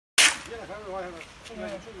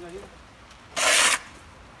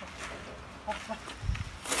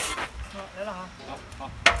来了哈。好。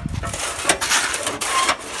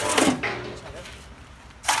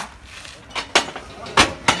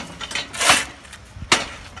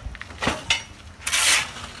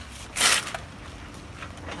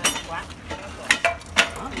关。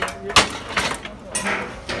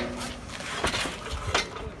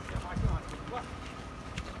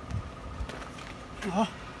好。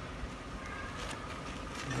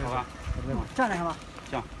好吧。这样来是吧？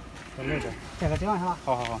行。这个这样是吧？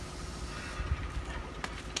好。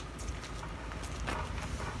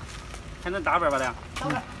还能大边吧的？大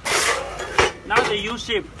边。Now the U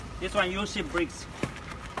shape. This one U shape bricks.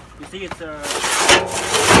 You see it's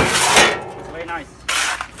very nice.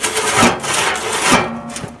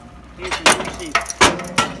 Here's the U shape.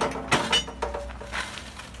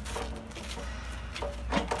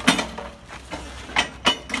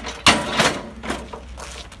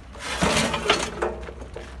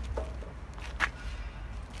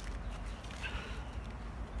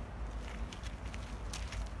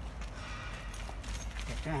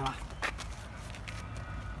 Okay, 这样吧。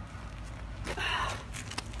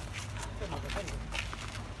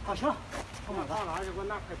好，行。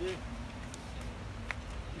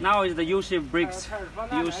Now is the U-shaped bricks.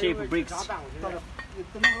 U-shaped bricks.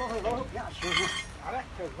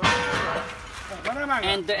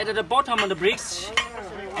 And at the bottom of the bricks,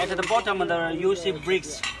 at the bottom of the U-shaped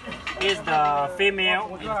bricks, is the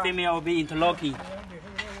female. And the female will be interlocking.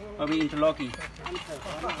 Will be interlocking.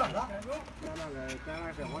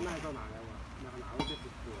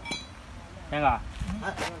 那个，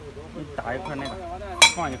你打一块那个，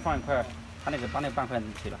放一块，它那个把那半块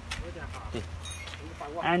去了。对。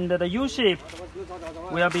And the U shape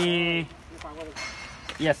will be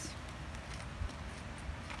yes.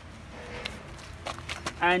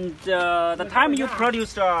 And the time you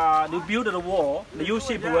produce you build the wall, the U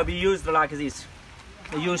shape will be used like this.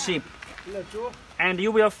 The U shape. And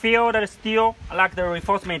you will fill the steel like the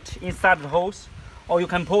reinforcement inside the holes, or you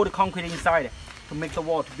can pour the concrete inside to make the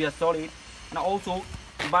wall to be solid. And also,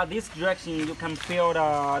 by this direction, you can fill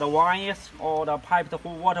the wires or the pipe, the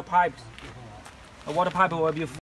water pipes. The water pipe will be